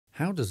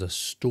How does a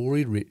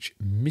story-rich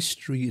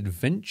mystery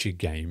adventure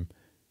game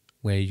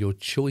where your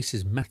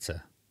choices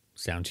matter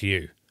sound to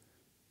you?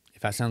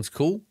 If that sounds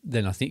cool,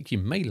 then I think you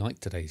may like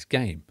today's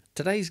game.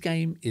 Today's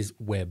game is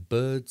Where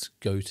Birds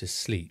Go to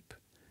Sleep.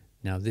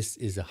 Now, this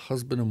is a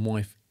husband and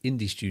wife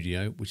indie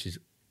studio, which is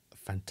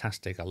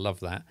fantastic. I love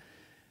that.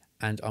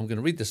 And I'm going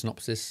to read the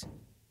synopsis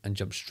and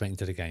jump straight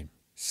into the game.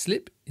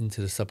 Slip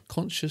into the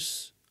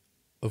subconscious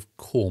of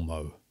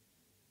Cormo,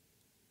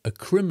 a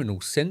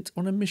criminal sent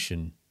on a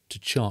mission to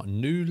chart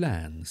new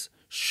lands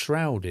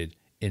shrouded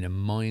in a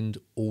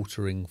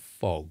mind-altering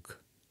fog.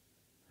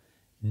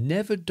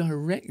 Never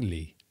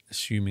directly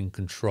assuming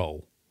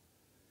control,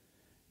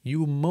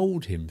 you will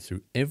mould him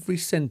through every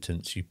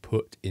sentence you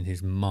put in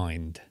his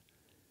mind,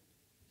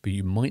 but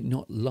you might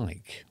not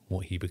like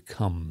what he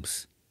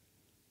becomes.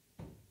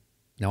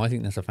 Now, I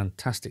think that's a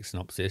fantastic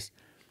synopsis,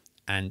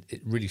 and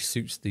it really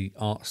suits the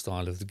art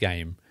style of the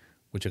game,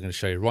 which I'm going to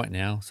show you right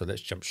now. So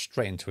let's jump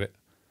straight into it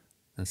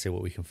and see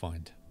what we can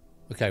find.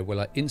 Okay, well,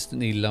 I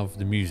instantly love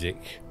the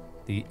music.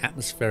 The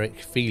atmospheric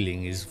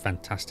feeling is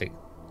fantastic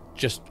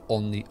just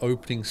on the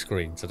opening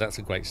screen, so that's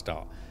a great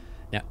start.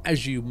 Now,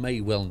 as you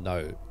may well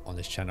know on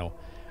this channel,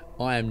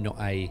 I am not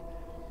a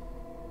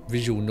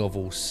visual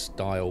novel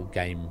style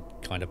game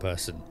kind of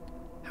person.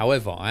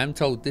 However, I am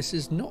told this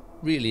is not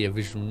really a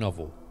visual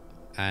novel,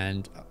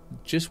 and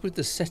just with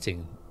the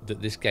setting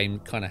that this game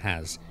kind of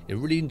has, it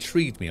really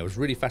intrigued me. I was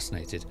really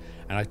fascinated,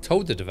 and I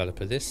told the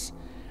developer this,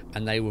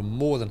 and they were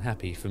more than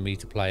happy for me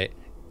to play it,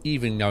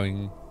 even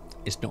knowing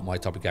it's not my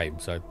type of game.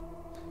 So,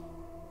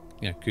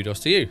 you know, kudos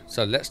to you.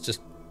 So let's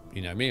just,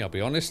 you know me, I'll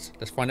be honest,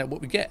 let's find out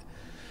what we get.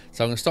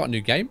 So I'm going to start a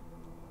new game.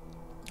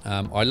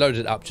 I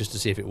loaded it up just to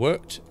see if it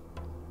worked.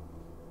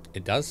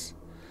 It does.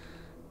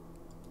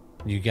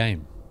 New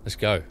game. Let's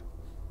go.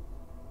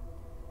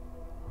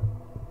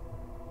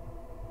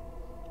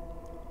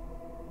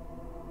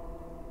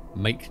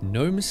 Make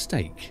no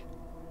mistake,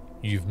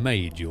 you've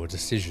made your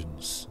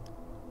decisions.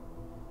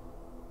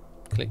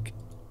 Click.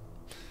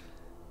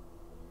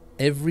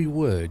 Every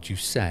word you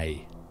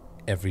say,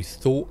 every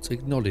thought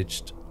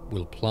acknowledged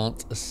will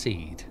plant a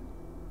seed.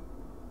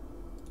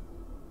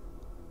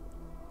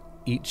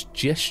 Each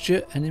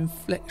gesture and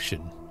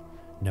inflection,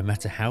 no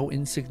matter how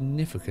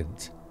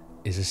insignificant,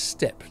 is a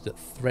step that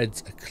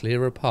threads a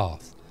clearer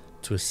path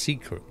to a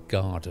secret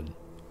garden.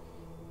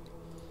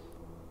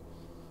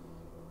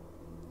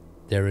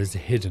 There is a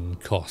hidden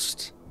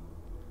cost,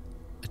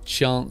 a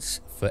chance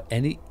for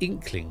any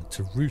inkling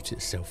to root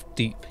itself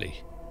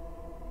deeply.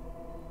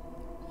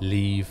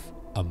 Leave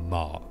a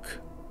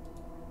mark.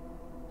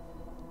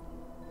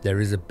 There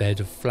is a bed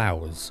of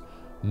flowers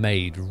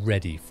made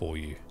ready for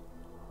you,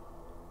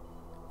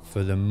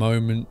 for the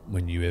moment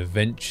when you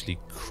eventually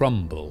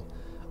crumble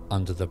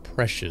under the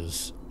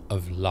pressures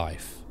of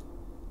life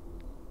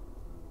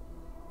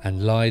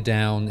and lie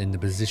down in the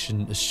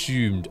position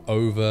assumed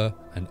over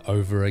and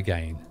over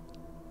again.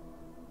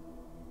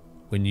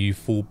 When you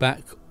fall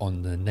back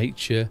on the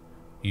nature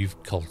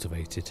you've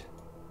cultivated,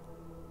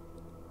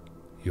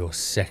 your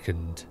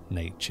second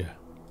nature.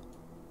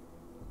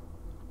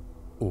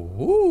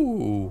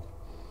 Ooh,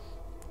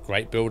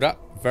 great build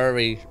up.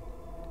 Very,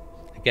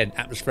 again,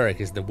 atmospheric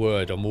is the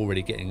word I'm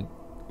already getting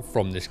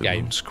from this game.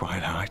 The moon's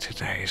quite high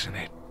today, isn't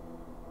it?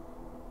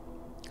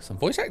 Some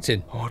voice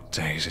acting. What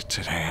day is it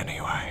today,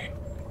 anyway?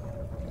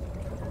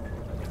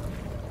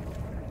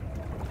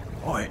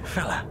 Oi,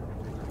 fella.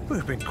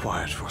 We've been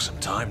quiet for some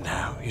time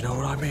now, you know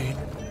what I mean?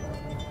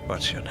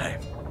 What's your name?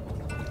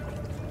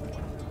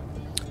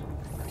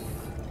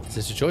 Is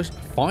this a choice?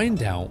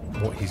 Find out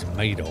what he's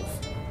made of.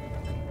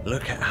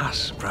 Look at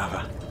us,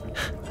 brother.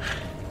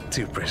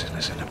 Two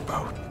prisoners in a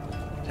boat.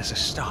 There's a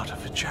start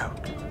of a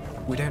joke.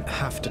 We don't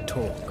have to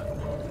talk.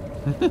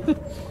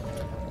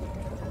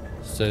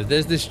 So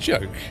there's this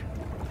joke,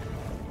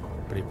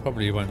 but he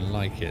probably won't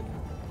like it.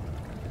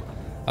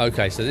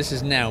 Okay, so this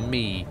is now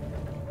me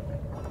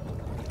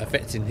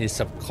affecting his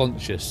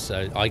subconscious,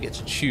 so I get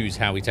to choose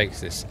how he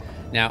takes this.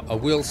 Now, I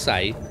will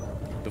say,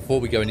 before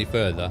we go any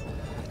further,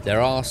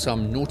 there are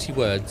some naughty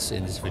words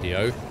in this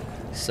video,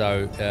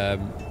 so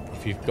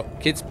if you've got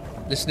kids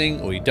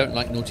listening or you don't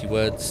like naughty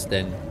words,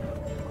 then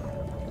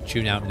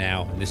tune out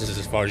now, and this is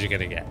as far as you're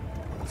going to get.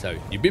 So,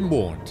 you've been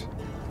warned.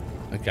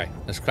 Okay,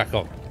 let's crack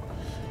on.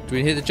 Do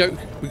we hear the joke?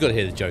 We've got to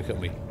hear the joke,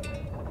 haven't we?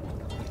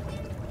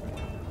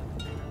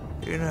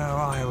 You know,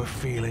 I have a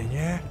feeling,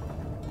 yeah?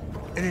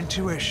 An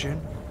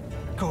intuition,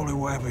 call it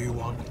whatever you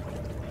want.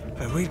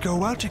 But we'd go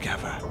well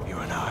together, you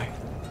and I.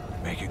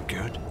 Make a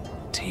good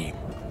team.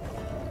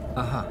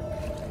 Uh-huh.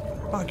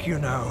 Like, you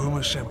know,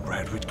 hummus and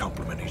bread, we'd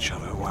complement each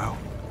other well.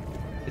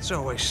 It's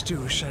always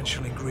two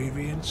essential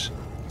ingredients,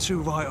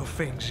 two vital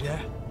things,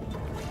 yeah?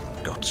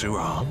 Got two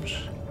arms,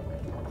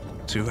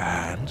 two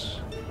hands,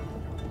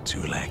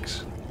 two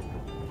legs,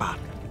 but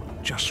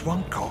just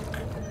one cock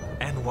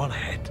and one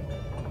head.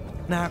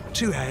 Now,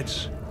 two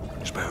heads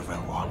is better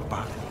than one,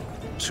 but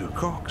two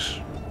cocks.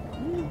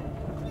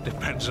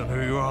 Depends on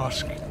who you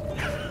ask.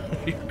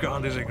 You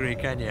can't disagree,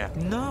 can you?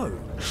 No.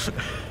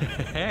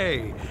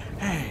 Hey,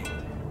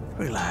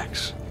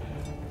 relax.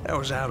 That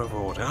was out of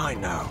order, I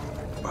know.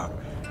 But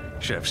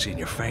should have seen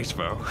your face,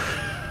 though.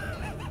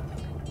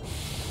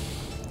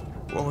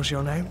 What was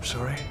your name,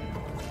 sorry?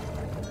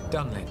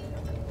 Dunlin.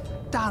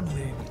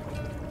 Dunlin.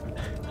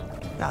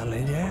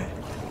 Dunlin, yeah?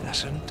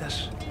 That's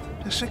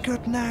a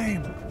good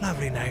name.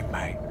 Lovely name,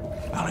 mate.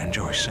 I'll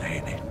enjoy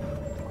saying it.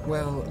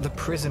 Well, the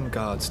prison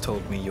guards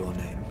told me your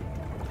name.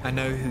 I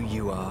know who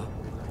you are.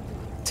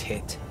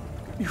 Tit.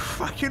 You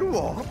fucking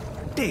what?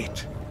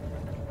 Did?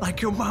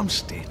 Like your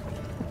mum's did?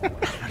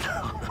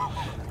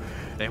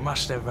 They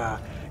must have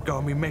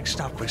got me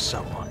mixed up with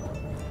someone.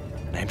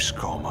 Name's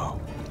Cormo.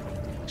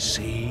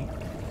 C-O-R-O-M-R-M-O.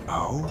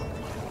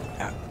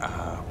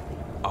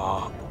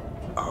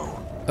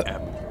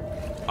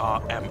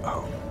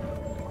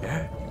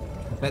 Yeah?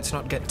 Let's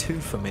not get too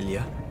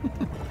familiar.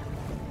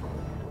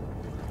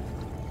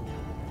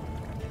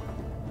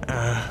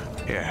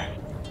 Yeah.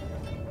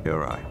 You're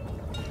right.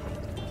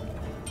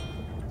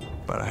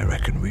 But I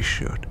reckon we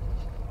should.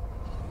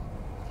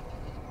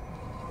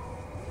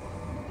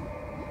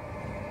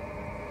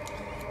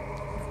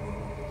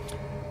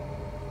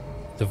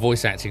 The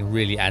voice acting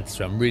really adds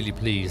to it. I'm really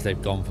pleased they've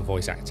gone for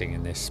voice acting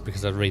in this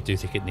because I really do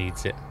think it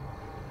needs it.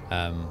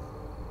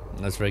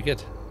 That's very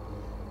good.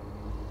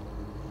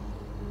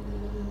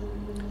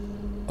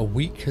 A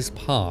week has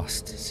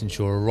passed since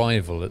your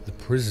arrival at the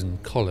prison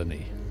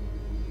colony.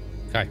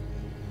 Okay.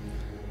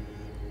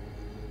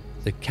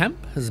 The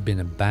camp has been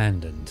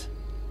abandoned.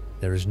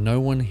 There is no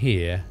one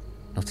here,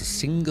 not a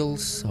single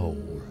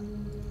soul.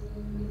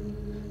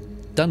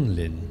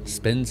 Dunlin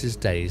spends his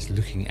days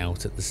looking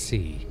out at the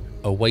sea,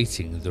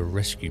 awaiting the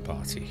rescue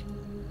party.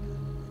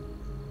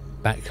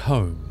 Back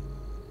home,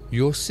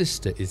 your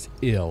sister is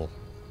ill.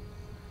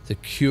 The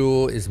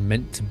cure is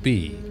meant to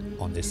be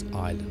on this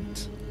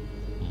island.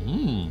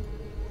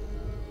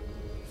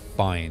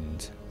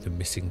 Find the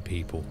missing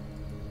people.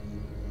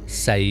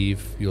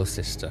 Save your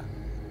sister.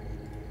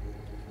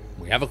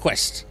 We have a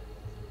quest.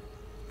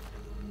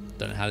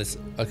 Don't know how this...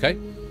 Okay.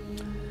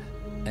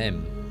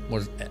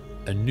 What is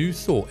a new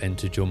thought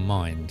entered your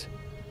mind.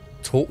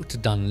 Talk to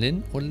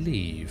Dunlin or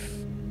leave?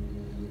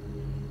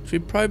 Should we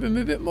probe him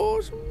a bit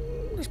more?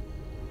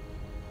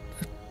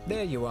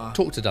 There you are.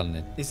 Talk to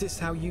Dunlin. Is this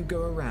how you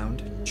go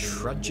around,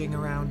 trudging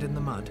around in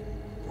the mud?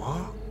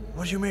 What?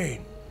 What do you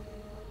mean?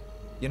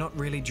 You're not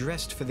really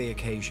dressed for the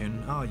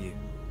occasion, are you?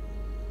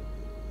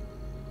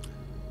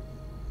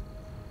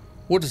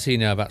 What does he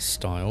know about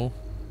style?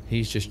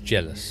 He's just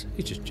jealous.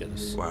 He's just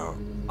jealous. Well,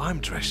 I'm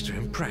dressed to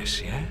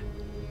impress, yeah?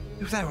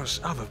 If there was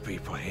other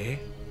people here,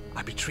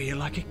 I'd be treated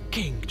like a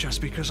king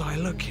just because I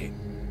look it.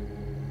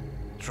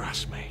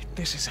 Trust me,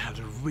 this is how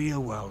the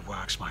real world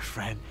works, my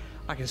friend.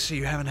 I can see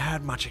you haven't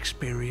had much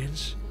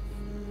experience.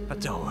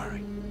 But don't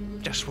worry,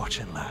 just watch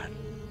and learn.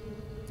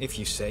 If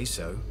you say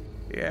so.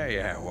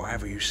 Yeah,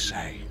 whatever you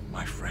say,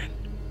 my friend.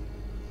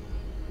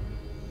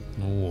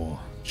 Oh,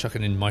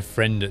 chucking in my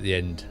friend at the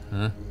end,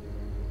 huh?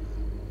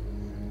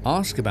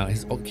 Ask about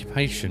his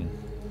occupation.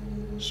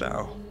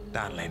 So,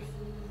 Dunlin,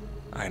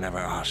 I never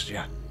asked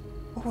you.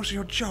 What was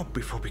your job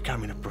before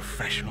becoming a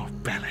professional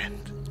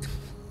bellend?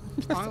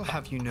 I'll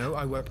have you know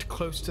I worked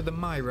close to the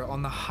Myra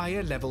on the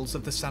higher levels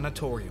of the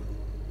sanatorium.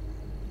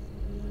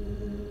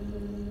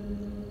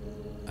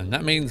 And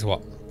that means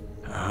what?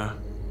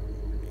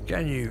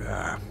 Can you,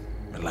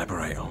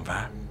 elaborate on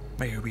that?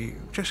 Maybe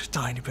just a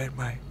tiny bit,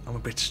 mate. I'm a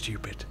bit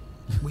stupid.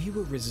 We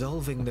were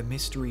resolving the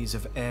mysteries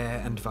of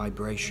air and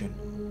vibration,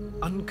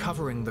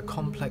 uncovering the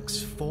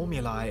complex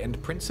formulae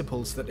and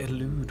principles that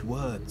elude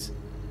words.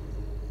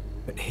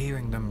 But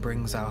hearing them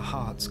brings our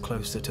hearts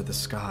closer to the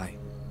sky,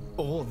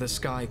 or the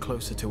sky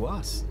closer to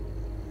us.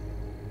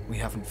 We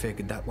haven't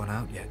figured that one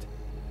out yet.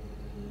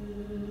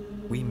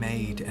 We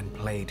made and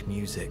played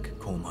music,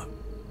 Cormo.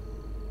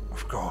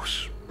 Of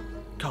course.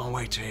 Can't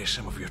wait to hear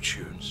some of your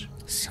tunes.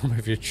 Some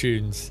of your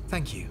tunes.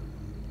 Thank you.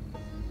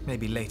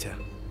 Maybe later.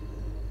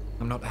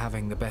 I'm not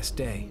having the best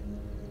day.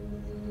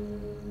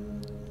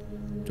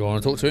 Do I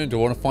want to talk to him? Do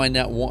I want to find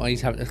out what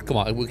he's having? Come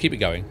on, we'll keep it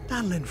going.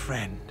 Dunlin,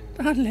 friend.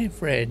 Dunlin,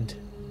 friend.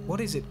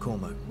 What is it,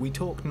 Cormo? We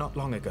talked not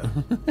long ago.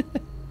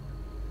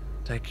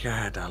 Take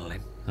care,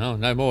 Dunlin. Oh,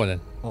 no more then.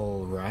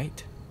 All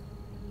right.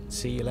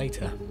 See you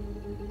later.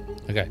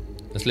 Okay,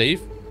 let's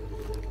leave.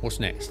 What's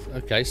next?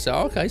 Okay,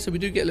 so we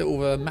do get a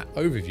little map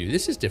overview.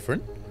 This is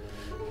different.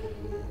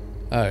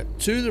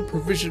 To the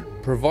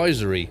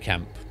provisory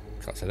camp.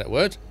 Can't say that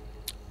word.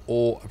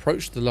 Or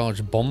approach the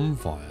large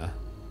bonfire.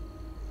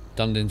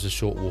 Dunlin's a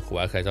short walk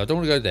away. Okay, so I don't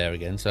want to go there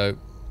again. So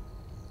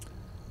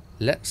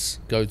let's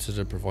go to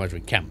the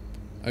provisory camp.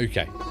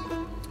 Okay.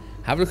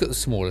 Have a look at the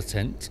smaller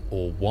tent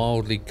or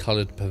wildly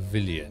coloured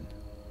pavilion.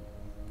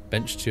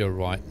 Bench to your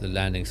right. The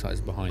landing site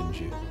is behind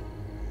you.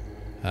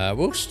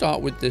 We'll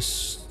start with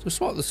this. We'll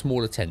start with the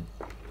smaller tent.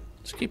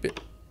 Just keep it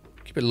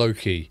low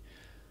key.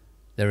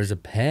 There is a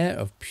pair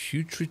of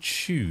putrid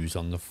shoes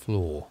on the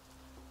floor,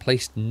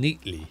 placed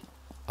neatly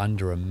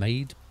under a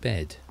made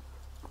bed.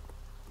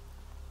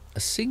 A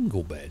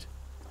single bed.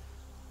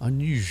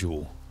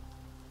 Unusual,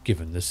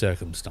 given the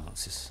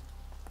circumstances.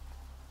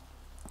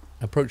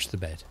 Approach the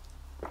bed.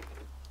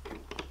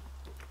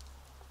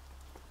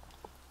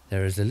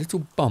 There is a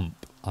little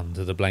bump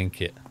under the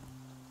blanket.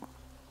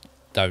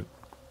 Don't.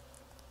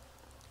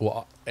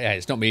 Well, yeah,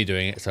 it's not me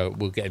doing it, so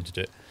we'll get him to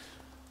do it.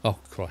 Oh,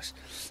 Christ.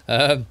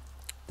 There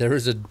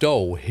is a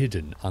doll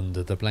hidden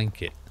under the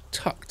blanket,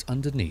 tucked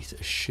underneath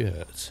a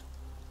shirt.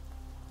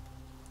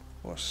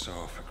 What sort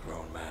of a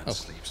grown man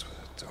sleeps with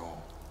a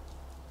doll?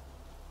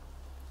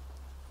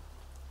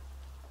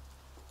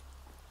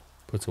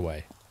 Put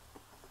away.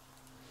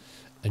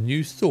 A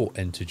new thought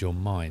entered your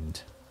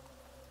mind.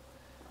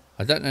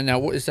 I don't know now,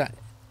 what is that?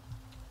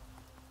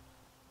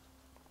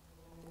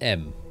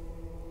 M.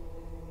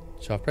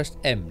 So I've pressed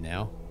M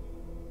now.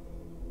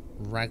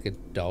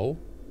 Ragged doll.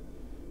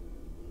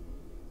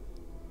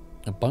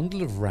 A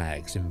bundle of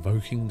rags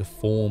invoking the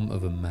form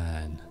of a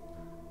man.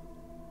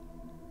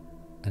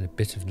 And a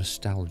bit of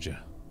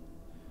nostalgia.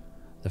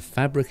 The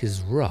fabric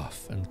is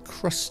rough and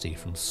crusty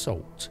from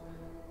salt,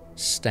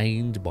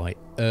 stained by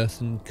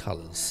earthen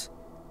colours.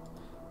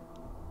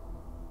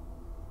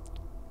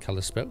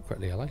 Colour spelt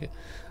correctly, I like it.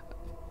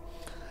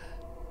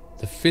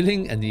 The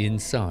filling and the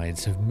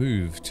insides have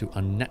moved to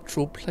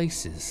unnatural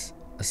places,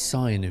 a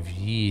sign of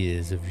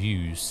years of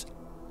use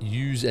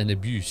and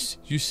abuse.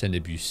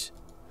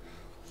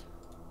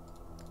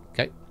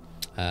 Okay.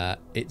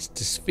 Its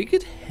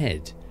disfigured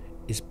head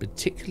is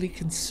particularly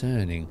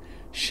concerning,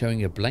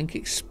 showing a blank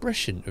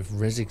expression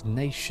of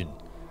resignation.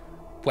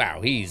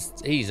 Wow, he's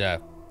a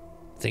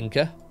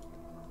thinker.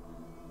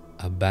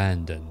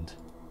 Abandoned.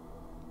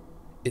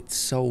 Its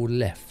soul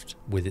left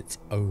with its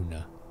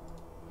owner.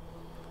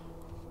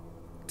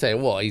 Tell you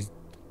what, he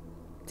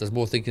does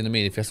more thinking than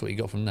me if that's what you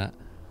got from that.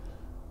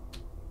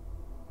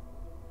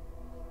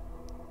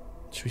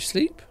 Should we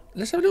sleep?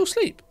 Let's have a little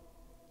sleep.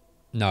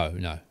 No.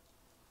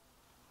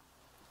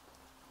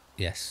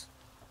 Yes.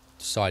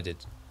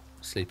 Decided.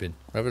 Sleeping.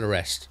 We're having a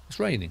rest. It's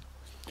raining.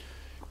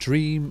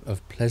 Dream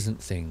of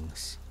pleasant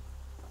things.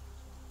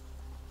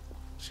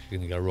 It's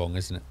going to go wrong,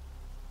 isn't it?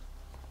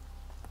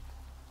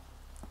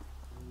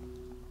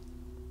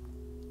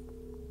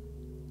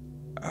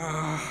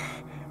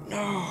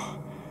 No.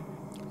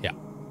 Yeah.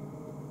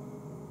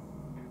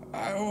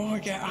 I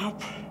want to get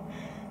up.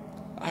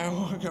 I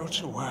want to go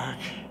to work.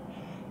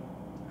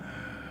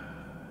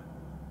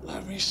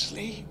 Let me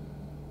sleep.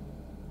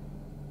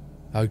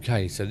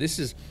 Okay, so this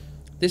is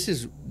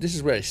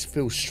where it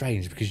feels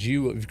strange, because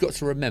you've got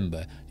to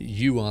remember that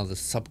you are the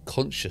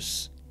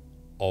subconscious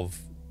of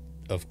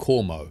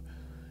Cormo.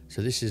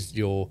 So this is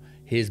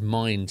his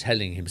mind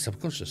telling him,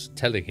 subconscious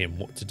telling him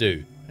what to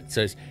do.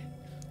 So it's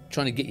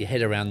trying to get your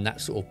head around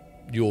that sort of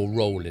your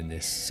role in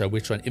this. So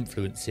we're trying to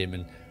influence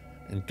him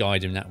and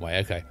guide him that way.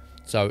 Okay,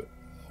 so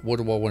what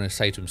do I want to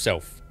say to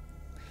himself?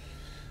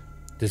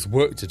 There's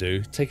work to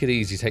do. Take it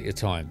easy. Take your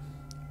time.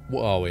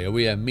 What are we? Are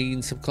we a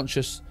mean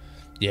subconscious?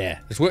 Yeah,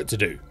 there's work to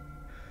do.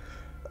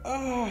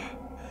 Oh,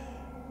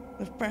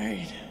 the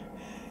pain.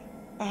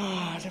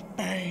 The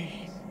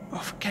pain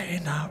of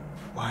getting up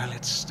while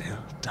it's still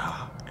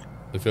dark.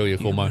 I feel you,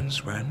 Cormo.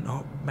 Humans were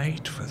not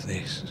made for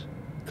this.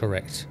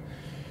 Correct.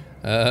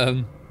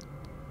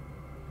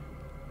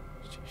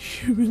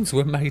 Humans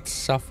were made to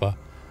suffer.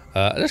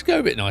 Let's go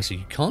a bit nicer.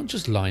 You can't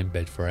just lie in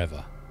bed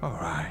forever. All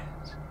right,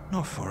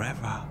 not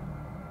forever.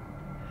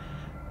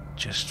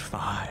 Just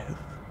 5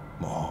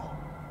 more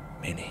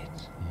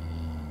minutes.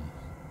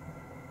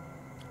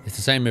 It's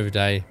the same every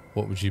day.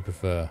 What would you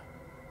prefer?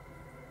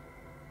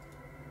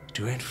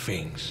 Doing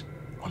things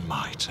on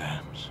my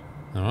terms.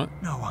 All right.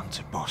 No one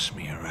to boss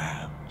me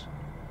around.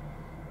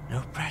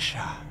 No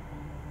pressure.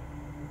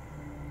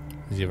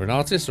 Is he an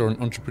artist or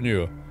an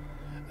entrepreneur?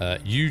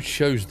 You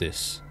chose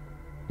this.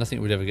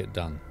 Nothing would ever get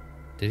done.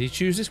 Did he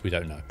choose this? We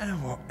don't know.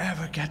 And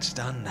whatever gets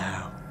done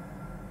now,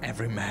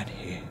 every man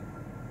here,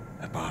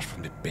 apart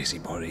from the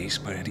busybodies,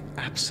 put in the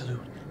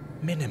absolute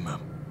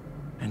minimum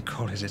and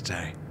call it a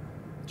day.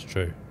 It's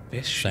true.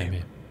 This Same ship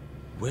here.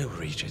 will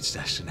reach its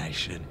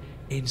destination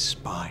in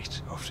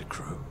spite of the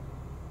crew.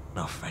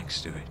 No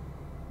thanks to it.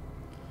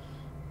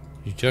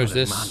 You chose For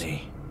the this.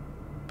 money,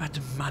 but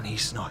the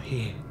money's not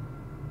here.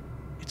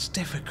 It's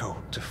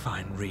difficult to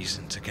find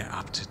reason to get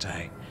up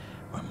today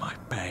when my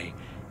pay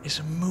is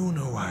a moon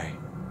away.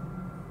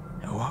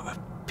 And what a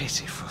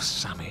pitiful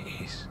sum it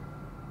is.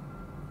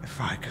 If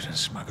I couldn't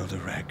smuggle the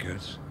rare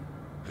goods,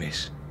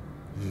 this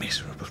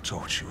miserable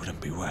torture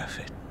wouldn't be worth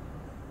it.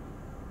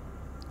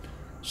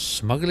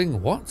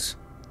 Smuggling what?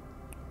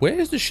 Where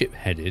is the ship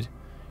headed?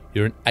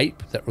 You're an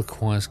ape that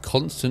requires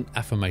constant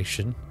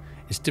affirmation.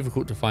 It's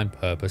difficult to find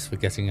purpose for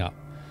getting up.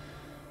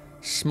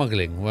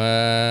 Smuggling.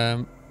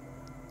 Let's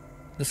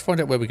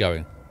find out where we're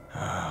going.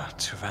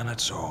 To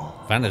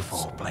Vanadzor. Vanadzor. Of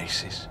all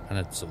places.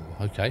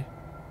 Vanadzor. Okay.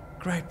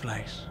 Great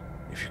place,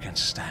 if you can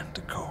stand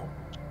the cold.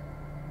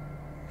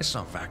 It's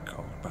not that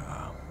cold, but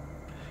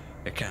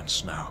it can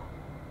snow.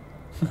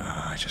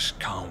 I just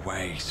can't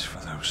wait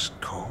for those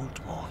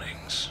cold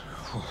mornings.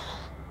 Whew.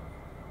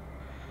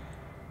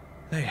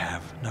 They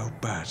have no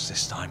birds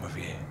this time of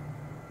year.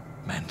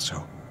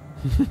 Mental.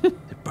 The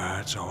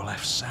birds all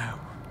left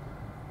south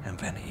and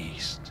then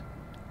east.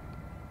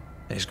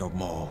 They've got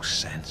more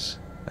sense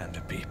than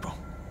the people.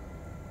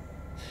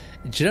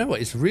 Do you know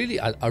what? It's really,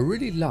 I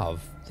really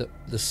love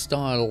the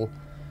style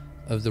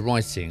of the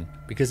writing,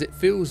 because it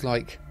feels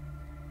like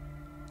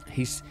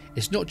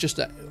it's not just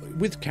that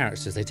with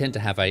characters, they tend to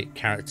have a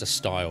character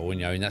style,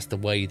 and that's the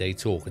way they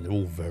talk, and they're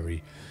all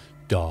very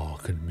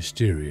dark and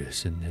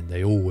mysterious, and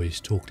they always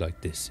talk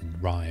like this in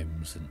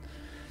rhymes, and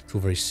it's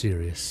all very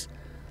serious.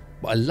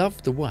 But I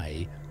love the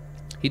way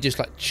he just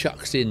like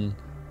chucks in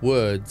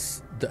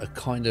words that are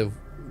kind of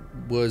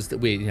words that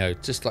we,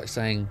 just like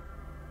saying,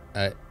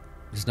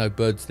 there's no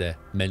birds there,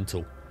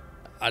 mental.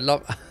 I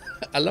love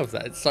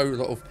that.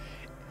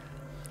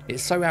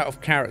 It's so out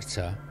of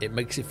character, it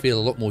makes it feel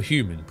a lot more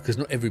human, because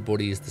not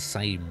everybody is the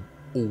same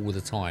all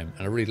the time,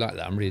 and I really like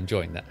that. I'm really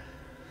enjoying that.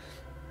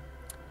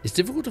 It's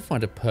difficult to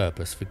find a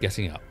purpose for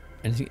getting up.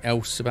 Anything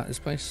else about this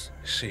place?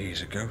 See,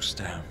 he's a ghost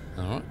town.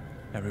 Alright.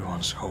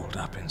 Everyone's holed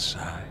up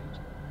inside,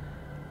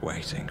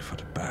 waiting for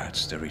the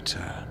birds to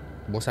return.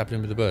 What's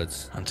happening with the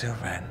birds? Until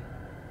then,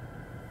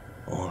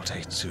 all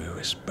they do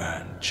is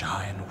burn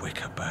giant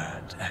wicker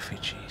bird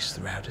effigies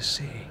throughout the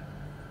city.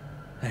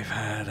 They've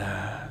had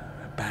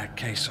a bad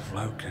case of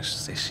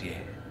locusts this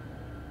year,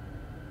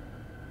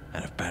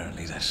 and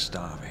apparently they're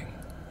starving.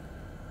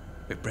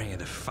 We're bringing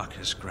the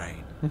fuckers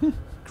grain.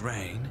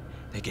 Grain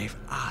they gave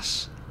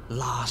us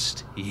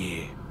last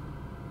year.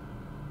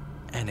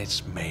 And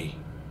it's me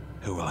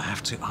who will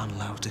have to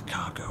unload the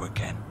cargo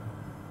again.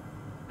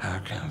 How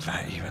can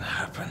that even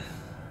happen?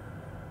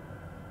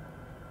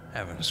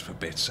 Heavens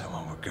forbid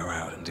someone would go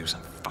out and do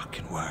some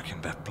fucking work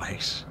in that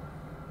place.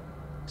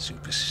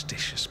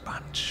 Superstitious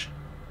bunch.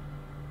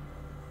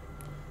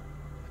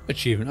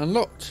 Achievement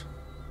unlocked.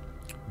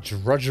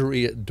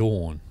 Drudgery at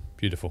dawn.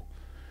 Beautiful.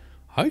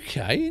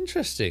 Okay,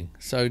 interesting.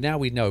 So now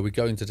we know we're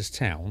going to this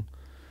town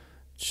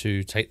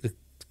to take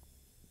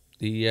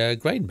the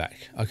grain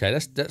back. Okay,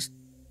 let's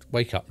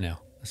wake up now.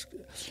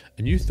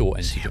 A new thought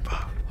entered. See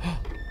above.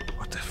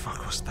 What the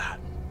fuck was that?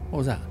 What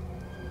was that?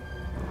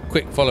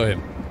 Quick, follow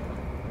him.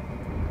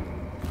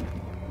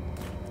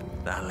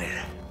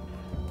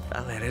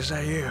 That is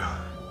that you?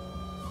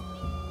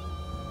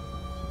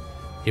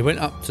 He went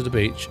up to the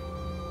beach.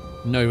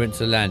 No, he went to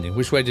the landing.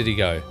 Which way did he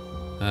go?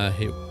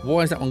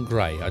 Why is that one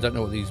grey? I don't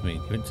know what these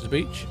mean. He went to the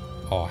beach?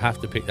 Oh, I have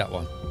to pick that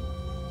one.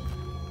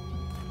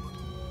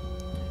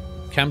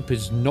 Camp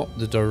is not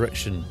the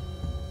direction.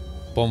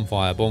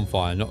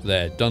 Bonfire, not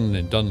there.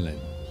 Dunlin.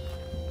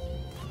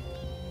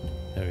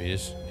 There he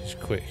is. He's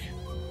quick.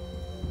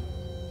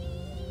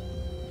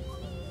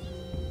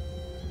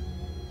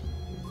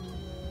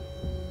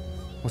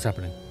 What's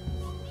happening?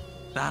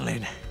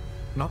 Darling.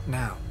 Not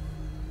now.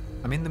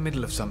 I'm in the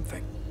middle of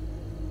something.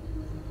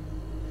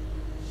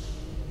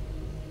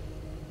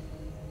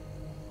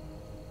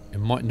 It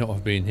might not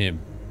have been him.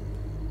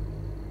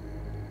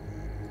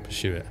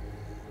 Pursue it.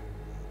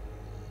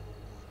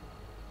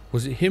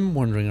 Was it him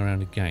wandering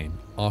around again?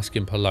 Ask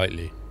him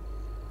politely.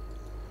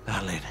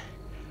 Darling,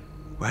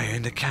 were you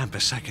in the camp a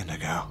second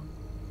ago?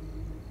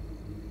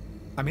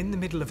 I'm in the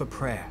middle of a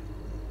prayer.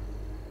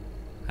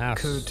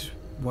 Could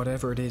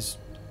whatever it is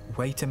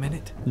wait a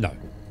minute? No.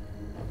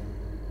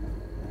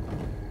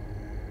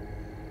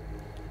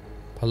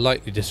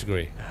 Politely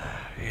disagree.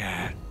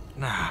 Yeah,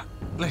 nah,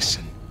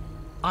 listen.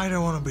 I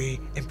don't want to be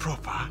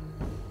improper.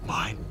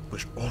 Mine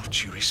was all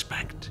due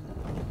respect.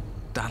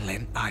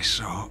 Darling, I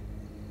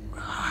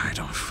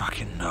don't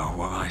fucking know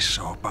what I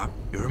saw, but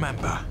you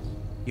remember,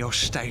 your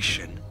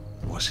station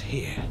was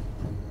here.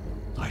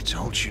 I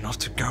told you not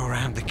to go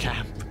around the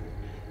camp.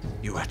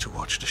 You had to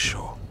watch the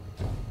shore.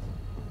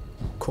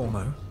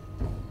 Cormo?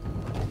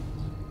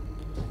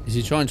 Is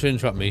he trying to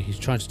interrupt me? He's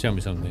trying to tell me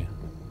something.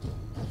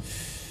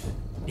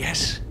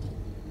 Yes?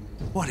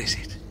 What is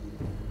it?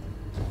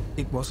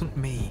 It wasn't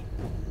me.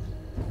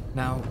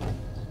 Now,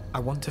 I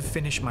want to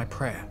finish my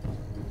prayer.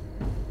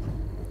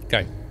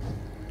 Okay.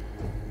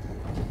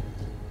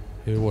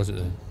 Who was it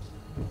then?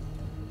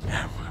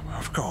 Yeah,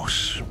 of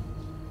course.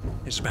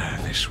 It's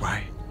better this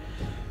way.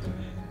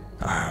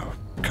 I'll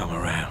come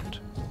around.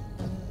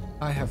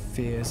 I have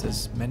fears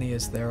as many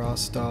as there are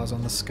stars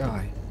on the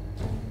sky.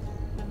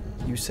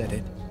 You said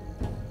it.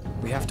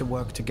 We have to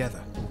work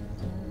together.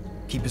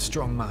 Keep a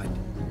strong mind.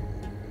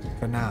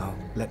 For now,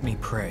 let me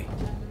pray.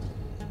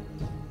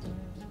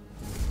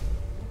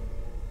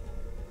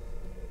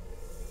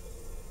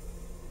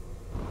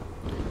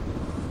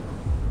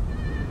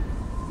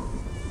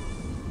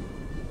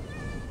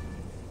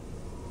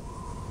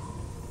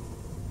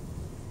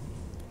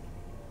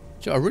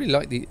 I really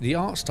like the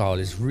art style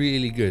is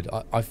really good.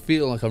 I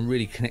feel like I'm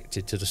really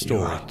connected to the story.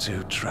 You are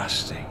too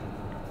trusting.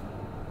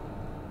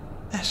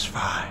 That's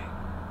fine.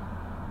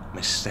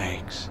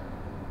 Mistakes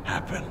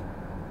happen.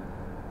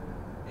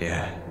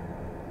 Yeah.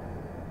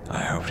 I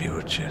hope you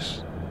would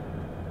just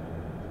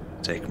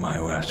take my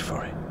word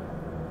for it.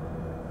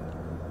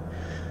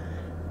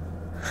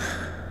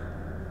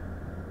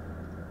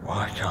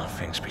 Why can't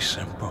things be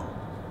simple?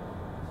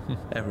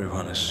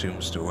 Everyone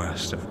assumes the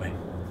worst of me.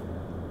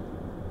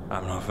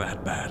 I'm not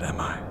that bad,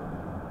 am I?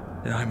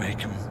 Did I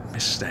make a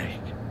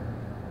mistake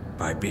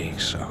by being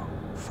so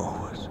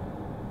forward?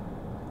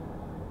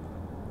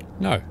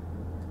 No.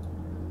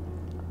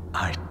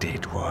 I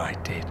did what I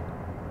did.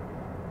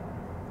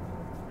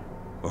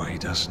 What he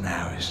does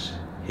now is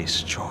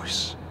his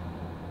choice.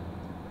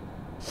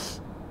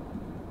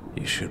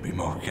 You should be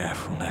more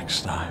careful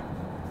next time.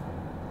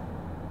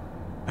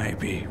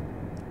 Maybe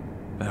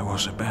there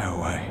was a better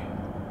way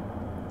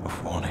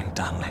of warning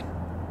Dunlin.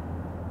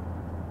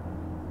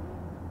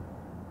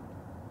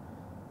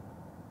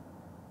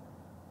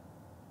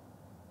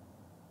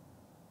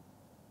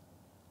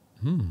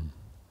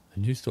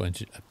 And you saw a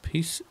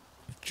piece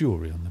of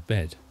jewellery on the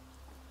bed.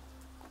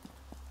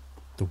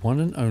 The one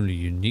and only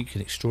unique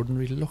and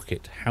extraordinary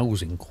locket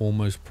housing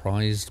Cormo's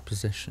prized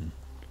possession.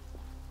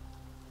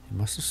 It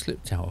must have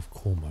slipped out of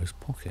Cormo's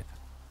pocket.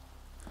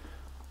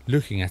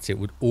 Looking at it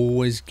would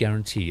always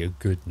guarantee a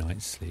good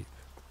night's sleep.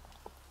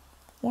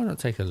 Why not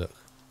take a look?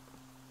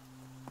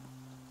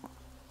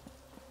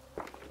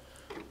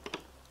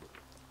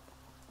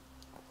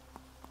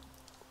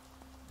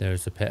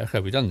 There's the pet. Okay,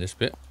 we've done this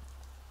bit.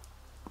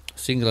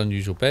 Single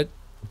unusual bed.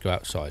 Go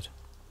outside.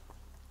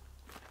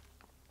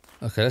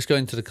 Okay, let's go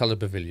into the colour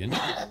pavilion.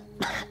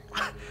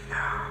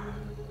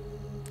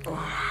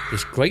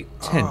 This great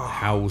tent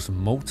houses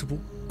multiple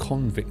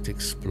convict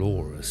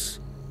explorers.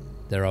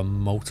 There are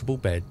multiple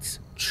beds,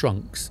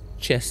 trunks,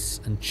 chests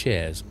and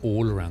chairs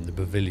all around the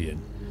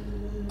pavilion,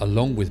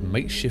 along with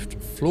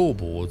makeshift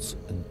floorboards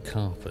and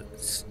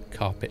carpets.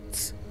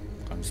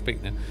 Can't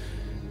speak now.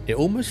 It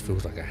almost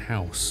feels like a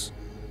house,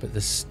 but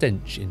the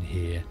stench in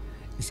here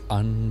is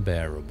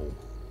unbearable.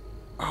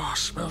 Oh,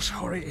 smells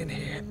horrid in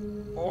here.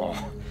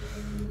 Oh,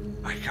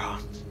 I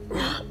can't.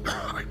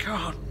 I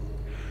can't.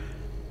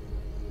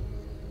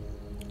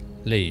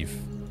 Leave.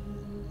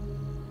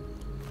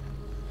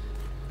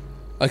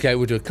 Okay,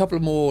 we'll do a couple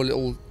of more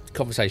little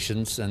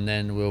conversations and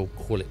then we'll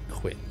call it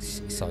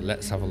quits. So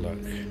let's have a look.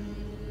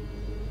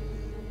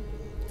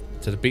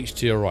 To the beach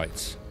to your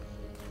right.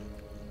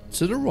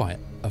 To the right,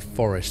 a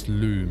forest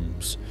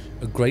looms,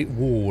 a great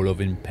wall of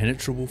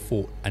impenetrable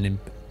an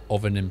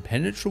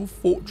impenetrable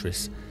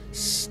fortress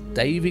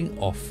staving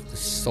off the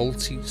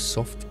salty,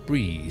 soft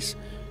breeze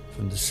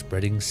from the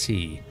spreading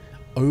sea,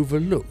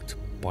 overlooked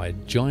by a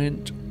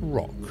giant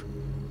rock.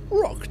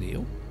 Rock,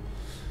 Neil?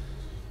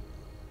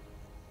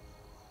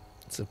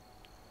 It's a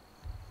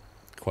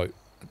quote.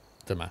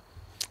 Don't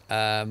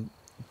matter.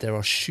 There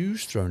are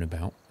shoes thrown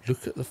about.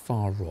 Look at the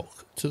far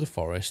rock. To the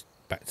forest.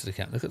 Back to the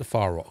camp. Look at the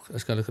far rock.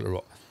 Let's go look at the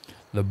rock.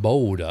 The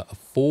boulder, a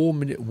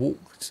 4-minute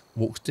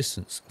walk's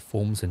distance,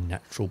 forms a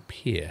natural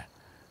pier.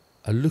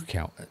 A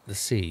lookout at the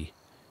sea.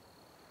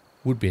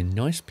 Would be a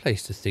nice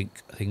place to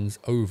think things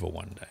over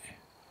one day.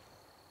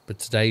 But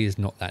today is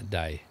not that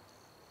day.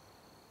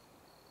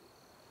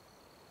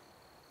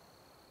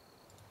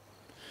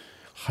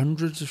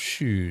 Hundreds of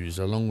shoes,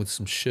 along with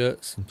some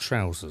shirts and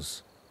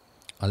trousers,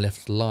 are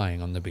left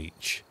lying on the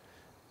beach,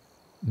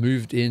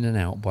 moved in and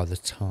out by the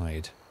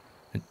tide.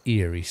 An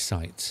eerie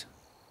sight.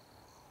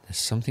 There's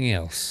something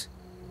else.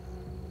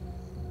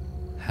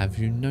 Have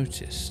you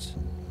noticed?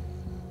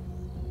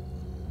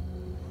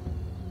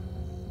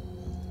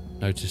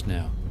 Notice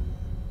now.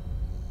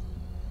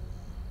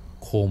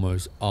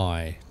 Cormo's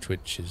eye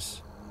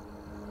twitches.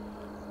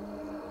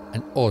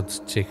 An odd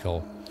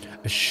tickle.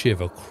 A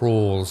shiver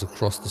crawls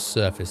across the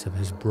surface of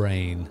his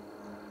brain.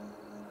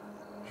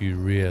 You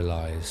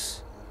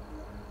realise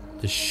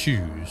the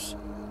shoes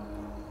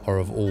are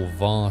of all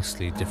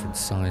vastly different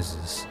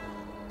sizes.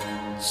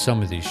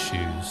 Some of these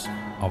shoes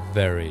are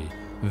very,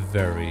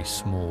 very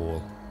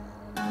small.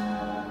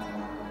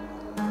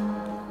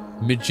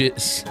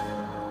 Midgets.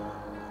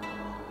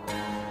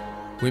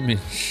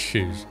 Women's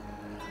shoes.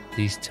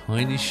 These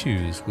tiny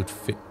shoes would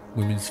fit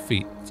women's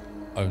feet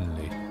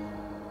only.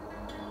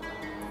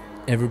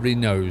 Everybody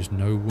knows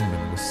no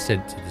woman was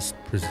sent to this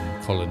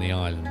prison colony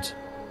island.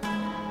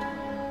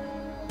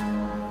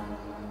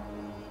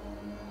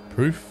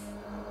 Proof?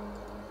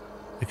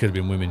 There could have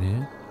been women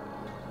here.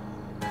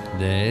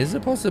 There is a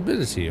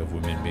possibility of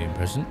women being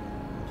present.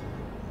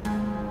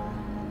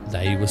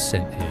 They were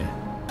sent here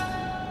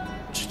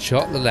to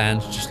chart the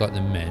land just like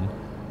the men,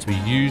 to be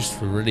used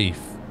for relief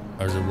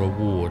as a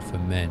reward for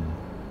men.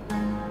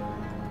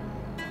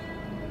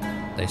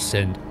 They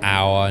send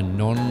our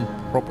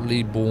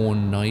non-properly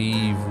born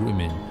naive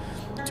women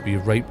to be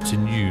raped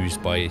and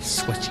used by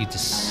sweaty,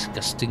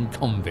 disgusting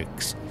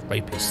convicts,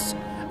 rapists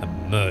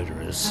and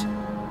murderers.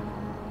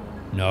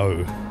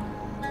 No,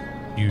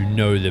 you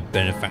know the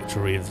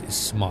benefactor is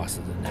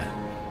smarter than that.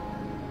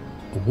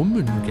 A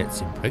woman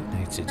gets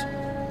impregnated.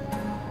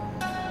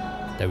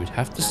 They would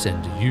have to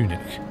send a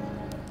eunuch.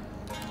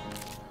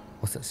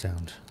 What's that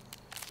sound?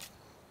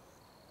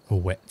 A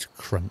wet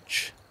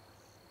crunch.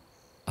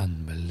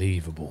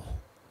 Unbelievable.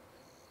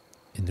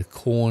 In the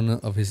corner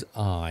of his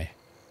eye,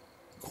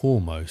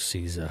 Cormo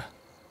sees her.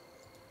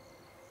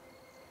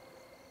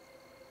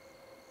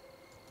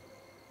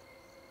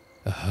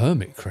 A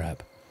hermit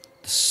crab,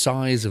 the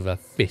size of a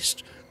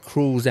fist,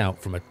 crawls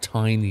out from a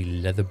tiny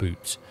leather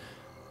boot,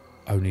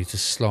 only to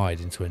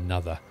slide into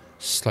another,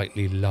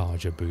 slightly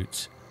larger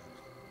boot.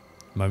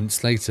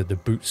 Moments later, the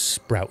boot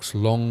sprouts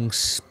long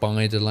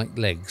spider-like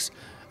legs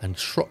and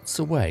trots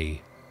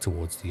away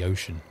towards the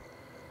ocean.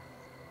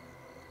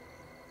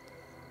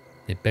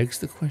 It begs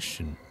the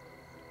question,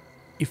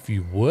 if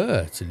you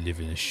were to live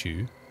in a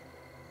shoe,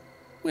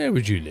 where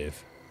would you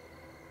live?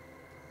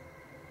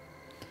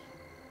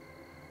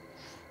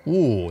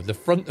 Oh, the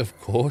front, of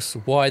course.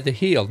 Why the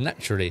heel,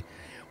 naturally?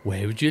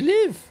 Where would you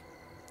live?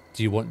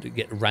 Do you want to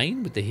get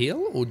rain with the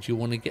heel, or do you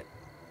want to get...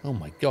 Oh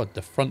my god,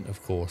 the front,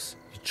 of course.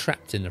 You're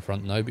trapped in the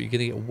front, no, but you're going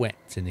to get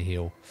wet in the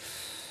heel.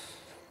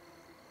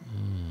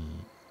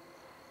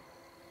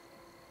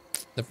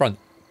 The front.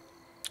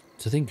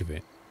 To think of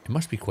it, it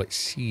must be quite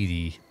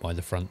seedy by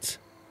the front.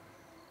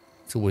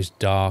 It's always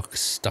dark,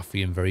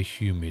 stuffy and very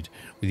humid,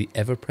 with the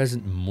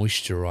ever-present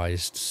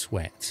moisturised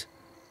sweat.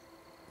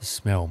 The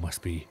smell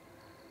must be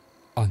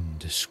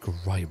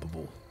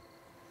undescribable.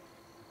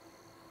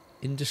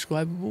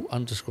 Indescribable?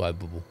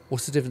 Undescribable.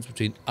 What's the difference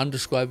between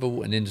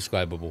undescribable and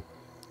indescribable?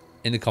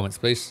 In the comments,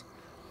 please.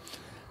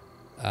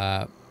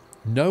 No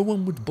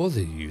one would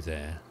bother you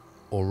there.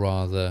 Or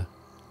rather,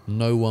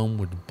 no one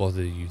would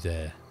bother you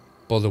there.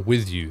 Bother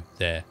with you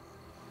there.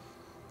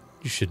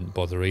 You shouldn't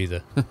bother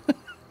either.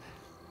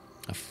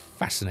 A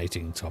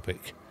fascinating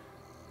topic.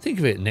 Think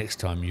of it next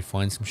time you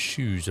find some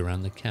shoes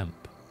around the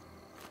camp.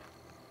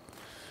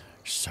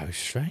 So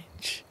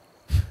strange.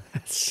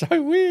 That's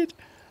so weird.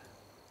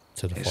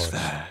 To the forest. Is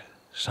there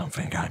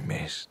something I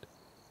missed?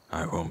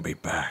 I won't be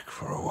back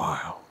for a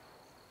while.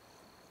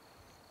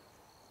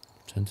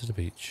 Turn to the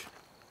beach.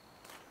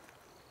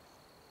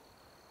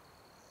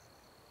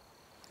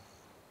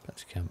 Back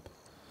to camp.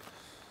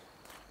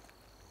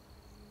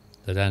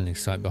 The landing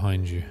site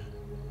behind you.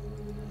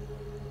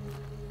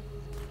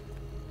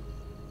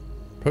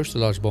 Approach the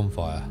large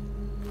bonfire.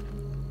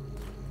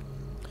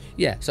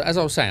 Yeah, so as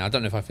I was saying, I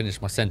don't know if I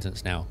finished my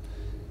sentence now.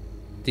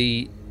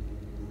 The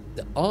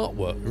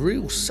artwork,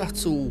 real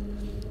subtle.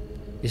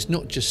 It's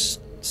not just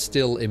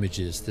still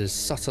images. There's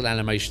subtle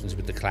animations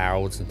with the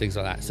clouds and things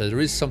like that. So there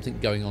is something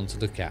going on to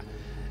look at.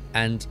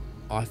 And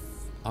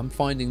I'm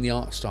finding the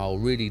art style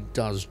really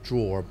does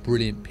draw a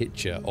brilliant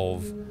picture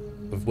of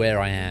where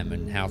I am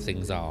and how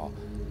things are.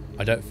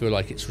 I don't feel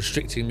like it's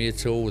restricting me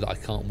at all, that I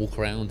can't walk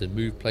around and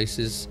move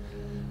places.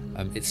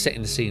 It's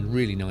setting the scene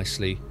really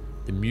nicely.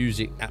 The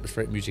music,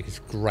 atmospheric music, is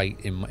great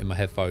in my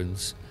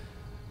headphones.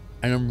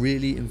 And I'm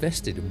really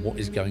invested in what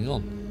is going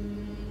on.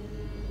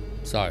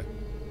 So,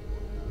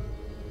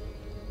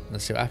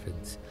 let's see what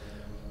happens.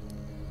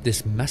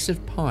 This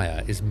massive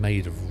pyre is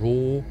made of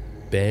raw,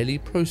 barely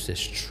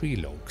processed tree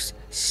logs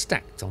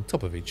stacked on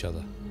top of each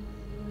other.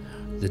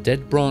 The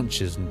dead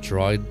branches and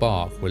dried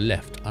bark were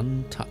left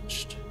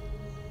untouched.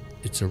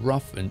 It's a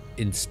rough and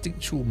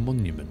instinctual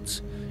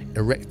monument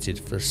erected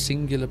for a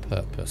singular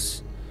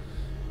purpose.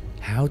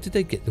 How did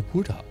they get the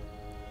wood up?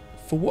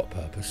 For what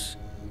purpose?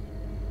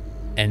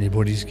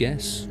 Anybody's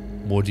guess?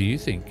 What do you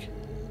think?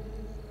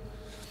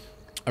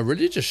 A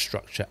religious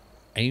structure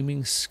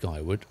aiming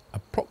skyward, a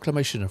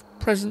proclamation of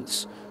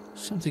presence,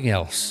 something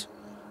else.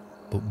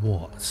 But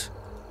what?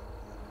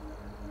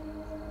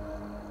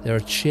 There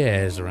are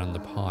chairs around the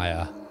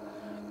pyre,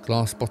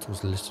 glass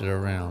bottles littered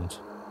around.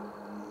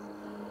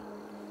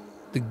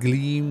 The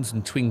gleams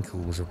and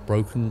twinkles of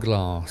broken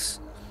glass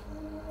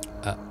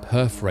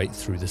perforate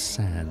through the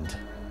sand.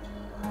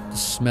 The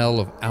smell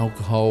of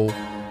alcohol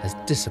has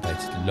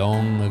dissipated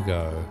long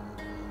ago.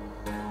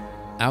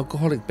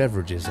 Alcoholic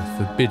beverages are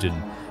forbidden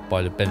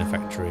by the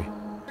benefactory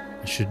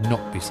and should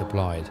not be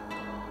supplied.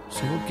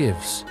 So what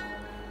gives?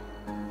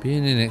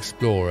 Being an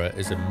explorer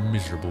is a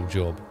miserable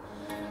job.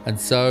 And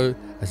so,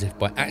 as if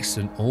by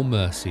accident or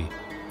mercy,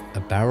 a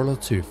barrel or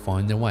two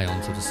find their way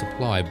onto the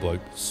supply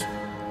boats,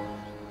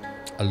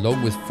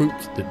 along with fruit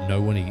that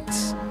no one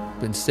eats,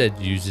 but instead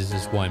uses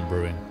as wine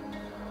brewing.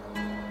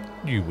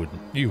 You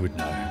would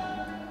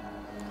know.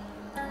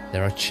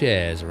 There are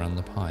chairs around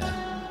the pyre.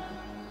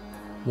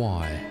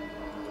 Why?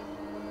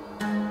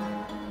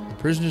 The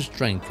prisoners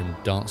drank and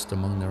danced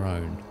among their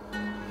own.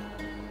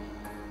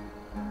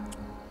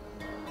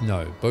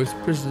 No, both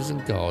prisoners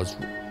and guards.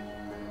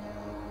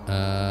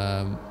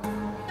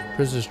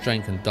 Prisoners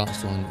drank and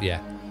danced among.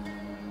 Yeah.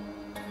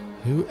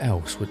 Who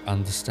else would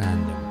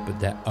understand them but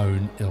their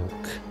own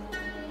ilk?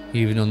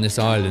 Even on this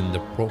island, the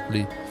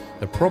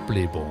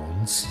properly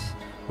borns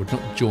would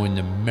not join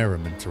the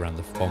merriment around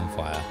the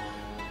bonfire.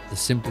 The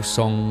simple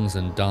songs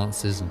and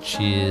dances and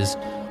cheers,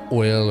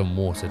 oil and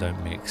water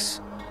don't mix.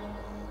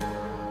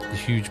 The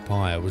huge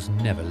pyre was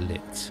never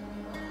lit.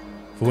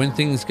 For when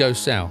things go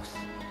south,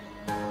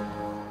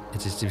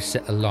 it is to be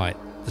set alight,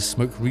 the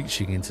smoke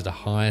reaching into the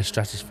higher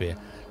stratosphere,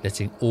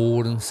 letting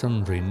all and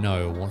sundry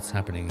know what's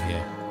happening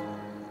here.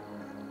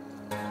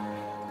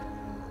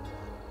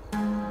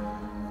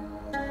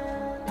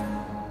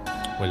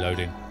 We're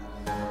loading.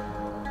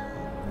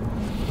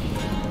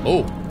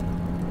 Oh!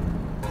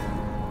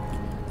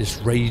 This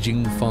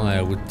raging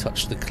fire would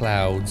touch the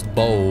clouds,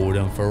 bold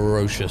and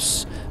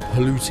ferocious,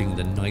 polluting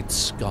the night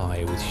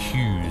sky with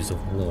hues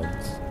of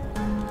warmth.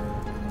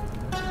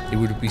 It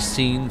would be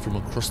seen from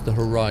across the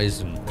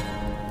horizon,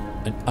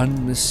 an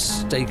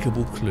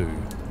unmistakable clue.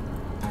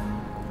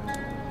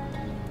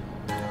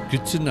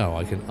 Good to know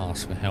I can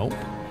ask for help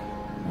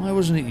Why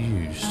wasn't it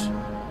used?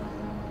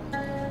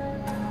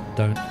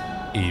 Don't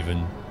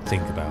even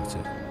think about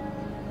it.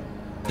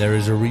 There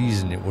is a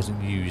reason it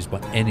wasn't used by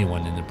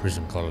anyone in the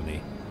prison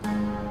colony.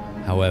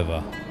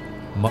 However,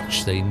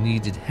 much they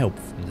needed help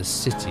from the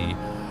city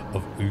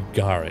of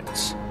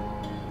Ugarit.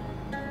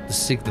 The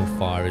signal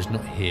fire is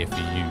not here for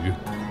you.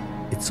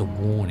 It's a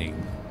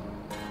warning.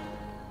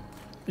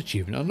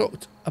 Achievement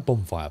unlocked. A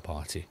bonfire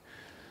party.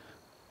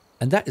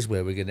 And that is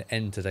where we're going to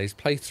end today's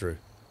playthrough.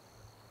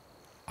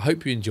 I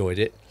hope you enjoyed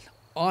it.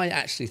 I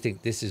actually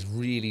think this is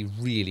really,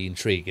 really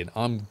intriguing.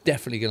 I'm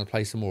definitely going to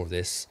play some more of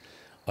this.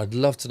 I'd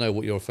love to know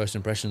what your first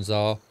impressions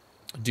are.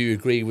 Do you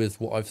agree with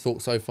what I've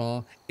thought so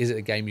far? Is it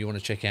a game you want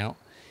to check out?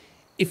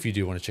 If you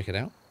do want to check it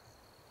out,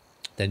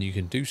 then you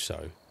can do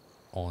so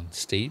on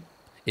Steam.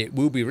 It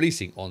will be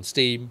releasing on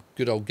Steam,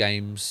 Good Old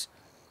Games,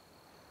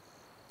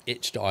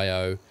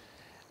 itch.io,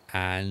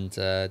 and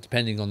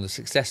depending on the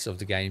success of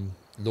the game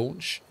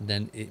launch,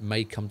 then it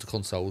may come to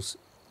consoles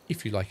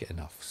if you like it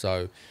enough.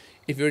 So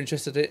if you're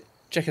interested in it,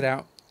 check it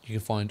out. You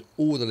can find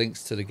all the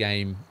links to the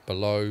game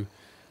below.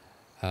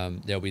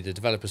 There'll be the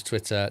developer's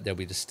Twitter, there'll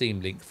be the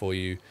Steam link for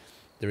you.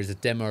 There is a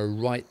demo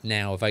right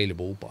now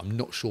available, but I'm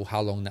not sure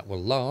how long that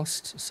will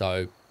last.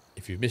 So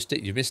if you've missed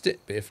it, you've missed it.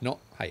 But if not,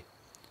 hey,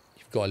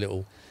 you've got a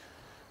little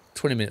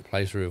 20-minute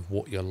playthrough of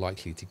what you're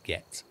likely to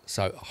get.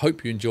 So I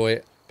hope you enjoy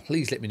it.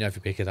 Please let me know if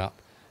you pick it up.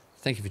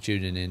 Thank you for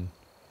tuning in.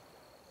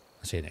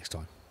 I'll see you next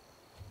time.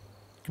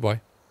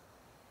 Goodbye.